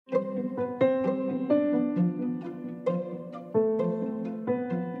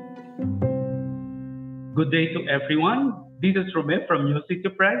Good day to everyone. This is Rome from New City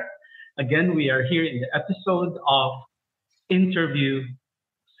Press. Again, we are here in the episode of interview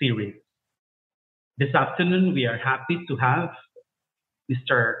series. This afternoon, we are happy to have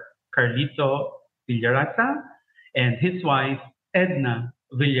Mr. Carlito Villaraza and his wife, Edna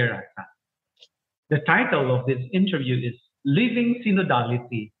Villaraza. The title of this interview is Living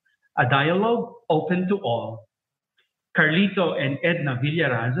Synodality, a dialogue open to all. Carlito and Edna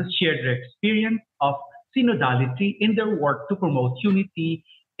Villaraza shared their experience of synodality in their work to promote unity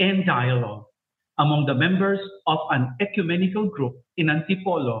and dialogue among the members of an ecumenical group in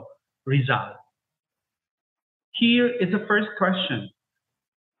Antipolo, Rizal. Here is the first question.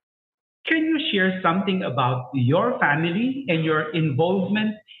 Can you share something about your family and your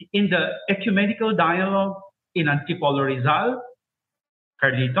involvement in the ecumenical dialogue in Antipolo, Rizal?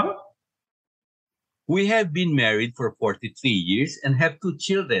 Carlito? We have been married for 43 years and have two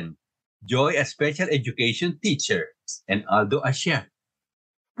children, Joy, a special education teacher, and Aldo, a chef.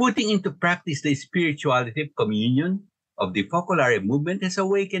 Putting into practice the spirituality of communion of the Focolare movement has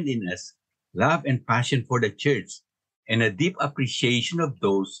awakened in us love and passion for the church and a deep appreciation of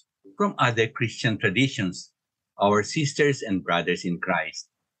those from other Christian traditions, our sisters and brothers in Christ.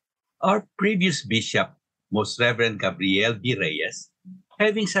 Our previous bishop, Most Reverend Gabriel B. Reyes,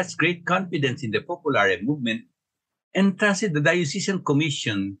 having such great confidence in the Focolare movement, entrusted the Diocesan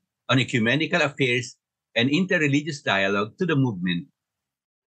Commission on Ecumenical Affairs and Interreligious Dialogue to the movement.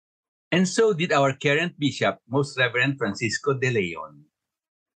 And so did our current bishop, Most Reverend Francisco de Leon.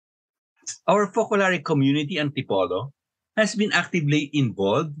 Our Focolare community, Antipolo, has been actively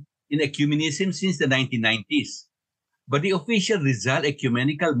involved in ecumenism since the 1990s. But the official Rizal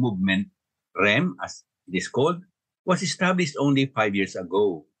Ecumenical Movement, REM as it is called, was established only 5 years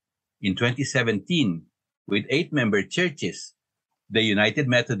ago, in 2017, with 8 member churches: the United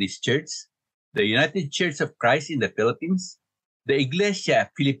Methodist Church, the United Church of Christ in the Philippines, the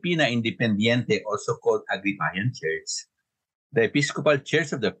Iglesia Filipina Independiente, also called Agripayan Church, the Episcopal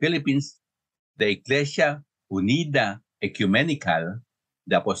Church of the Philippines, the Iglesia Unida Ecumenical,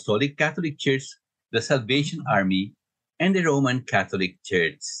 the Apostolic Catholic Church, the Salvation Army, and the Roman Catholic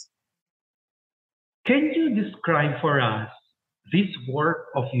Church. Can you describe for us this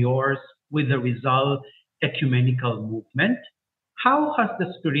work of yours with the Rizal Ecumenical Movement? How has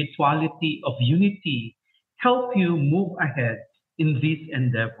the spirituality of unity helped you move ahead in this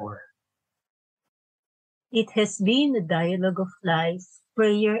endeavor? It has been a dialogue of life,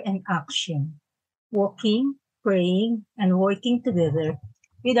 prayer, and action, walking, praying, and working together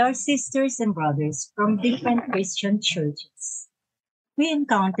with our sisters and brothers from different Christian churches. We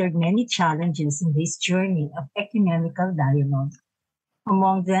encountered many challenges in this journey of ecumenical dialogue.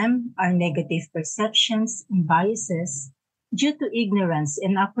 Among them are negative perceptions and biases due to ignorance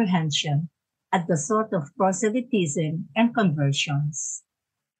and apprehension at the thought of proselytism and conversions.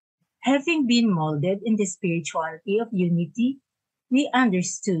 Having been molded in the spirituality of unity, we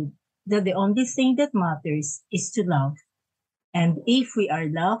understood that the only thing that matters is to love. And if we are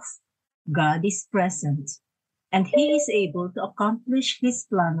loved, God is present, and He is able to accomplish His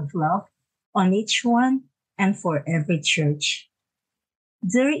plan of love on each one and for every church.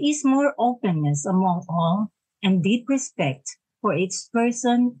 There is more openness among all and deep respect for each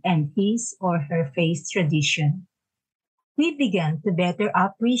person and his or her faith tradition. We began to better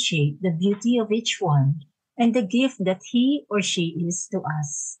appreciate the beauty of each one and the gift that he or she is to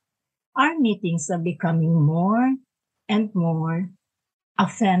us. Our meetings are becoming more and more a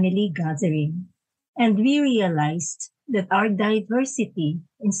family gathering, and we realized that our diversity,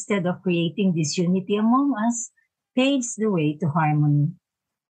 instead of creating disunity among us, paves the way to harmony.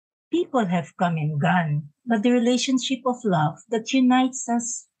 People have come and gone, but the relationship of love that unites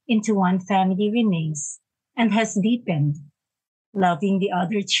us into one family remains and has deepened. Loving the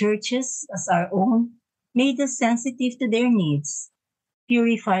other churches as our own made us sensitive to their needs,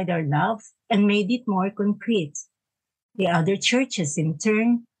 purified our love, and made it more concrete. The other churches, in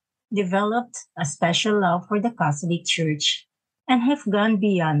turn, developed a special love for the Catholic Church and have gone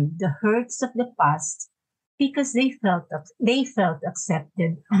beyond the hurts of the past because they felt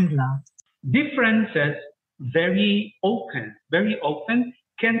accepted and loved. Differences very often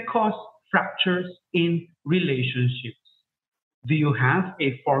can cause fractures in relationships. Do you have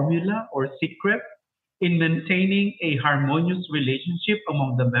a formula or secret in maintaining a harmonious relationship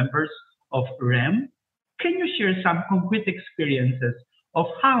among the members of REM? Can you share some concrete experiences of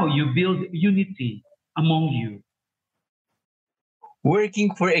how you build unity among you?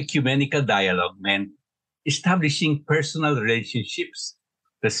 Working for ecumenical dialogue meant establishing personal relationships,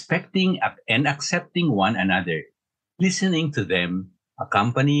 respecting and accepting one another, listening to them,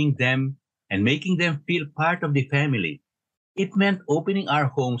 accompanying them, and making them feel part of the family. It meant opening our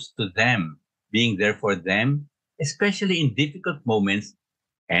homes to them, being there for them, especially in difficult moments,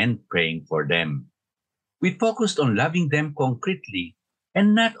 and praying for them. We focused on loving them concretely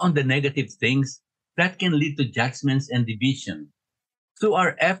and not on the negative things that can lead to judgments and division. Through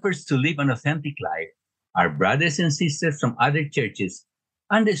our efforts to live an authentic life, our brothers and sisters from other churches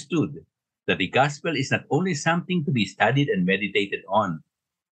understood that the gospel is not only something to be studied and meditated on,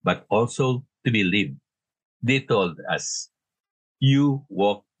 but also to be lived. They told us, "You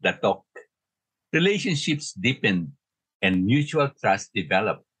walk the talk." Relationships deepened and mutual trust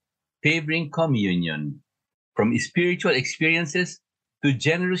developed, favoring communion. From spiritual experiences to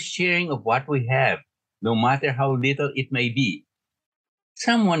generous sharing of what we have, no matter how little it may be.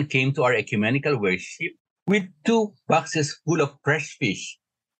 Someone came to our ecumenical worship with 2 boxes full of fresh fish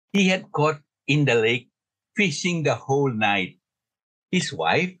he had caught in the lake fishing the whole night. His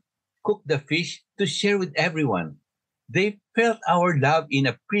wife cooked the fish to share with everyone. They felt our love in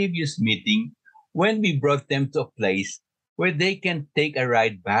a previous meeting when we brought them to a place where they can take a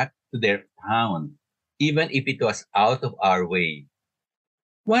ride back to their town, even if it was out of our way.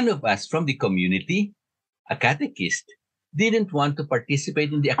 One of us from the community, a catechist, didn't want to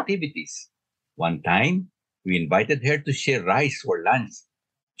participate in the activities. One time, we invited her to share rice for lunch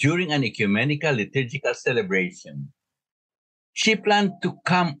during an ecumenical liturgical celebration. She planned to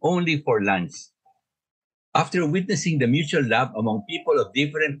come only for lunch. After witnessing the mutual love among people of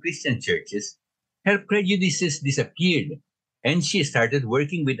different Christian churches, her prejudices disappeared and she started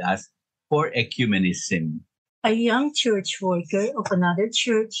working with us for ecumenism. A young church worker of another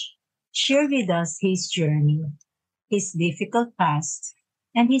church shared with us his journey, his difficult past,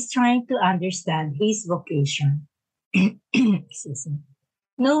 and his trying to understand his vocation. Excuse me.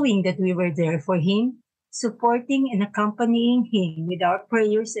 Knowing that we were there for him, supporting and accompanying him with our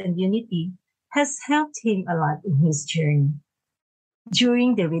prayers and unity has helped him a lot in his journey.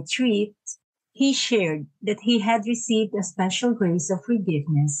 During the retreat, he shared that he had received a special grace of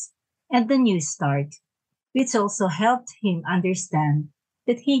forgiveness and the new start, which also helped him understand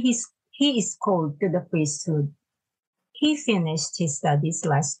that he is called to the priesthood. He finished his studies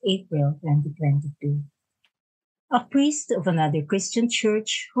last April 2022. A priest of another Christian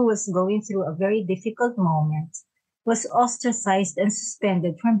church who was going through a very difficult moment was ostracized and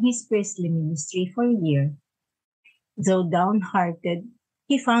suspended from his priestly ministry for a year. Though downhearted,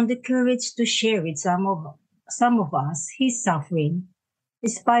 he found the courage to share with some of us his suffering,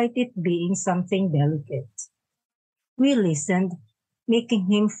 despite it being something delicate. We listened,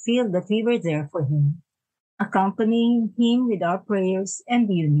 making him feel that we were there for him, accompanying him with our prayers and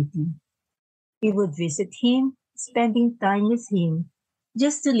unity. We would visit him, spending time with him,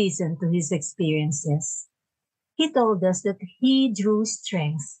 just to listen to his experiences. He told us that he drew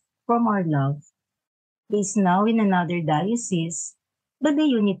strength from our love. He is now in another diocese, but the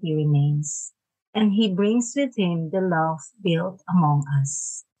unity remains, and he brings with him the love built among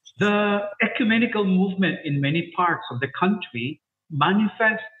us. The ecumenical movement in many parts of the country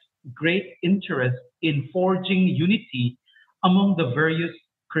manifests great interest in forging unity among the various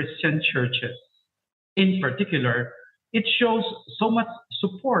Christian churches. In particular, it shows so much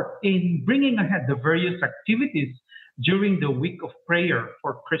support in bringing ahead the various activities during the week of prayer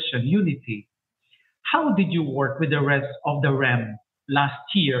for Christian unity. How did you work with the rest of the REM last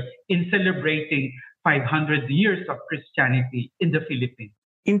year in celebrating 500 years of Christianity in the Philippines?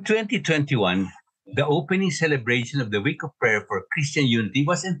 In 2021, the opening celebration of the Week of Prayer for Christian Unity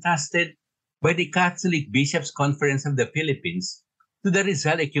was entrusted by the Catholic Bishops' Conference of the Philippines to the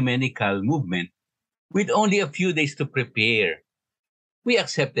Rizal ecumenical movement with only a few days to prepare. We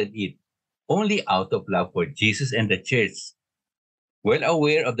accepted it only out of love for Jesus and the Church, well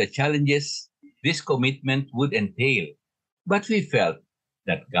aware of the challenges this commitment would entail, but we felt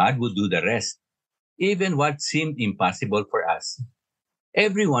that God would do the rest, even what seemed impossible for us.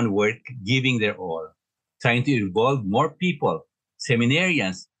 Everyone worked giving their all, trying to involve more people,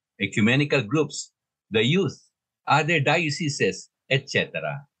 seminarians, ecumenical groups, the youth, other dioceses,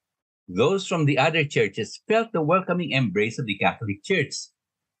 etc. Those from the other churches felt the welcoming embrace of the Catholic Church.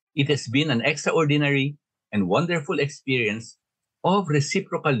 It has been an extraordinary and wonderful experience of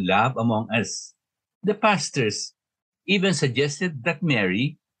reciprocal love among us. The pastors even suggested that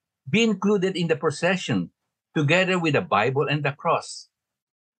Mary be included in the procession, together with the Bible and the cross.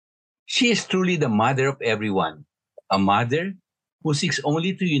 She is truly the mother of everyone, a mother who seeks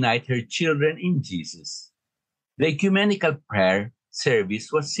only to unite her children in Jesus. The ecumenical prayer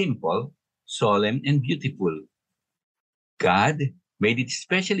service was simple, solemn, and beautiful. God made it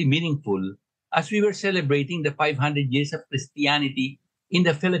especially meaningful as we were celebrating the 500 years of Christianity in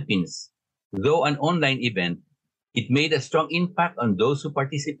the Philippines. Though an online event, it made a strong impact on those who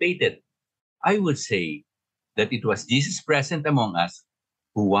participated. I would say that it was Jesus present among us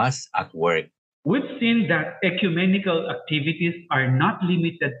who was at work. We've seen that ecumenical activities are not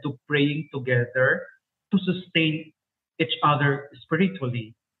limited to praying together to sustain each other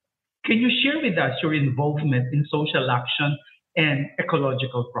spiritually. Can you share with us your involvement in social action and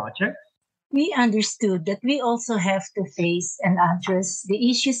ecological projects? We understood that we also have to face and address the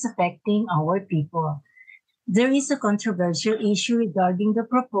issues affecting our people. There is a controversial issue regarding the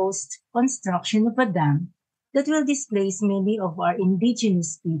proposed construction of a dam that will displace many of our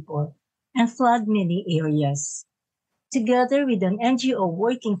indigenous people and flood many areas. Together with an NGO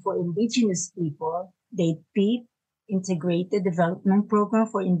working for indigenous people, the PEEP, Integrated Development Program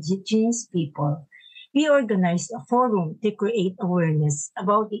for Indigenous People, we organized a forum to create awareness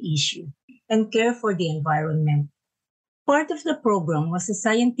about the issue and care for the environment. Part of the program was a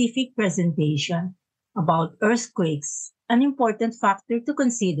scientific presentation about earthquakes, an important factor to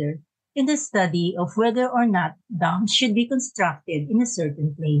consider in the study of whether or not dams should be constructed in a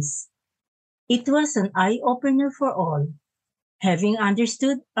certain place. It was an eye-opener for all, having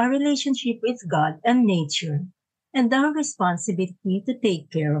understood our relationship with God and nature and our responsibility to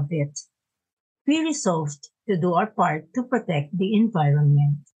take care of it. We resolved to do our part to protect the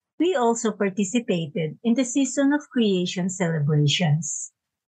environment. We also participated in the Season of Creation celebrations.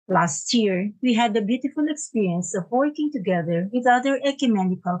 Last year, we had the beautiful experience of working together with other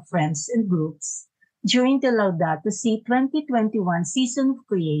ecumenical friends and groups during the Laudato Si 2021 Season of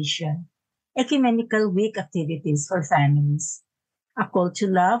Creation, Ecumenical Week activities for families, a call to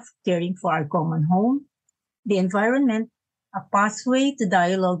love, caring for our common home, the environment, a pathway to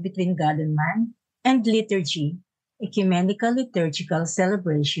dialogue between God and man, and liturgy, ecumenical liturgical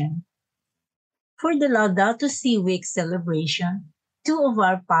celebration. For the Laudato Si Week celebration, two of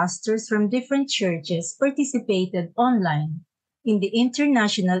our pastors from different churches participated online in the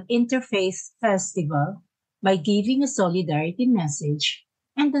International Interfaith Festival by giving a solidarity message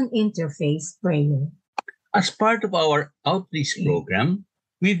and an interfaith prayer. As part of our outreach program,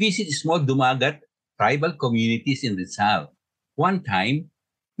 we visit small Dumagat tribal communities in Rizal. One time,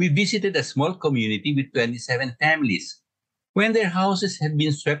 we visited a small community with 27 families. When their houses had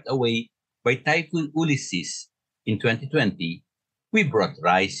been swept away by Typhoon Ulysses in 2020, we brought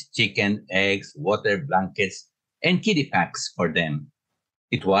rice, chicken, eggs, water, blankets, and kiddie packs for them.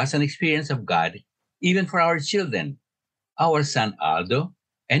 It was an experience of God, even for our children. Our son Aldo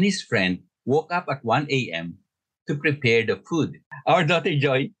and his friend woke up at 1 a.m. to prepare the food. Our daughter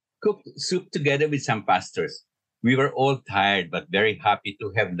Joy cooked soup together with some pastors. We were all tired but very happy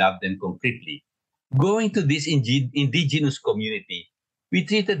to have loved them concretely. Going to this indigenous community, we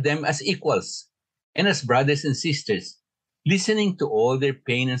treated them as equals and as brothers and sisters, listening to all their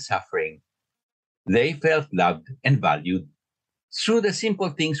pain and suffering. They felt loved and valued through the simple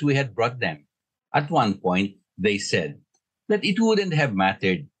things we had brought them. At one point, they said that it wouldn't have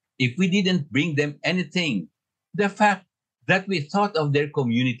mattered if we didn't bring them anything. The fact that we thought of their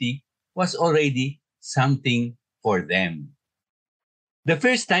community was already something for them. The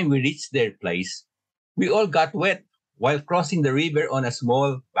first time we reached their place, we all got wet while crossing the river on a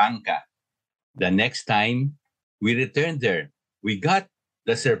small banca. The next time we returned there, we got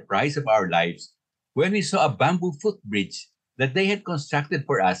the surprise of our lives when we saw a bamboo footbridge that they had constructed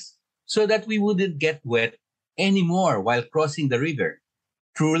for us so that we wouldn't get wet anymore while crossing the river.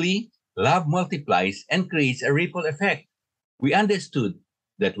 Truly, love multiplies and creates a ripple effect. We understood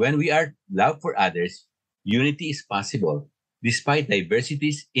that when we are love for others, unity is possible despite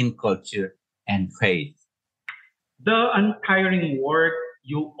diversities in culture and faith. The untiring work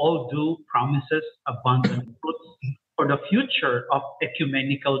you all do promises abundant fruits for the future of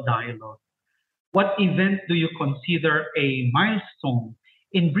ecumenical dialogue. What event do you consider a milestone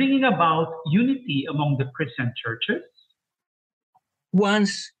in bringing about unity among the Christian churches?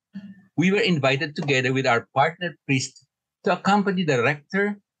 Once, we were invited together with our partner priest to accompany the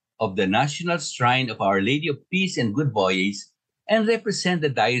rector of the National Shrine of Our Lady of Peace and Good Voyage and represent the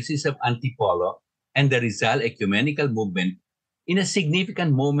Diocese of Antipolo and the Rizal ecumenical movement in a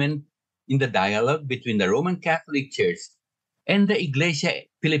significant moment in the dialogue between the Roman Catholic Church and the Iglesia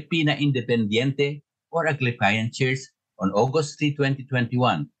Filipina Independiente or Aglipayan Church on August 3,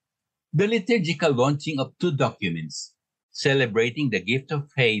 2021. The liturgical launching of two documents celebrating the gift of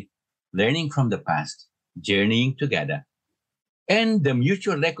faith, learning from the past, journeying together, and the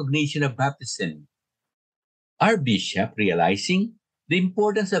mutual recognition of baptism. Our bishop, realizing the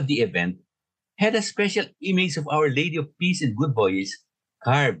importance of the event, had a special image of Our Lady of Peace and Good Voyage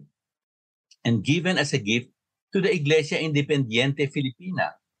carved and given as a gift to the Iglesia Independiente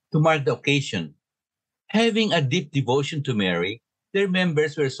Filipina. to mark the occasion. Having a deep devotion to Mary, their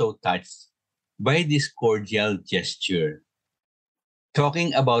members were so touched by this cordial gesture.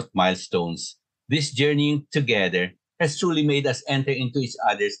 Talking about milestones, this journeying together has truly made us enter into each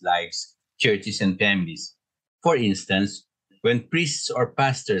other's lives, churches, and families. For instance, when priests or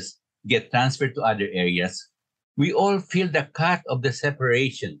pastors get transferred to other areas, we all feel the cut of the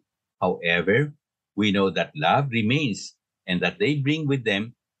separation. However, we know that love remains and that they bring with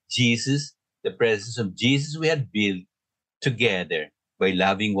them Jesus, the presence of Jesus we had built together by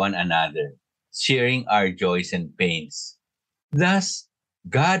loving one another, sharing our joys and pains. Thus,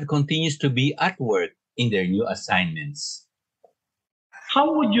 God continues to be at work in their new assignments.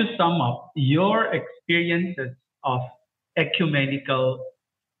 How would you sum up your experiences of ecumenical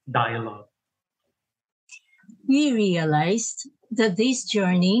dialogue? We realized that this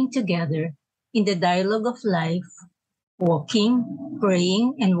journeying together in the dialogue of life, walking,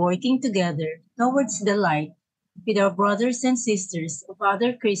 praying, and working together towards the light with our brothers and sisters of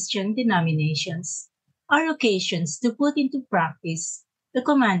other Christian denominations are occasions to put into practice the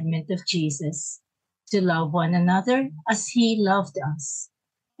commandment of Jesus to love one another as he loved us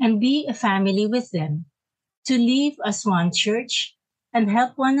and be a family with them, to live as one church and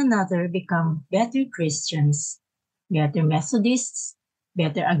help one another become better Christians, better Methodists,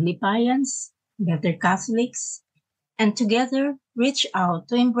 better Aglipayans, better Catholics, and together reach out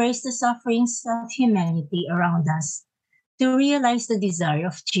to embrace the sufferings of humanity around us, to realize the desire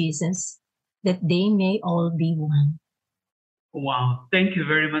of Jesus that they may all be one. Wow, thank you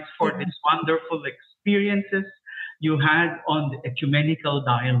very much for these wonderful experiences you had on the ecumenical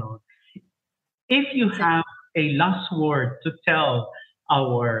dialogue. If you have a last word to tell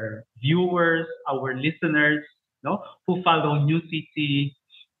our viewers, our listeners, no, who follow New City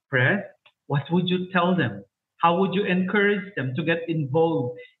Press, what would you tell them? How would you encourage them to get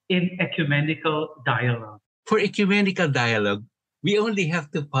involved in ecumenical dialogue? For ecumenical dialogue, we only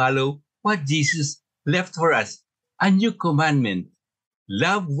have to follow what Jesus left for us, a new commandment.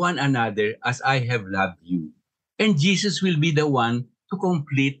 Love one another as I have loved you. And Jesus will be the one to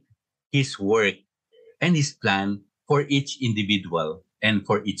complete his work and his plan for each individual and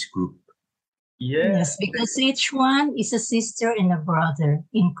for each group. Yes, because each one is a sister and a brother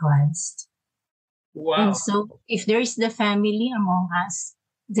in Christ. Wow. And so if there is the family among us,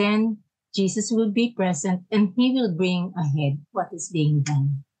 then Jesus will be present and he will bring ahead what is being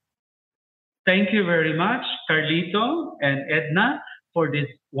done. Thank you very much, Carlito and Edna, for this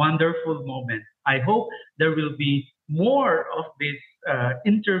wonderful moment. I hope there will be more of this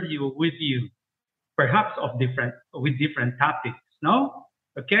interview with you, perhaps with different topics. No?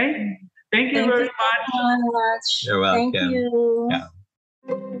 Okay. Thank you very much. Thank you so much. You're welcome. Thank you. Yeah.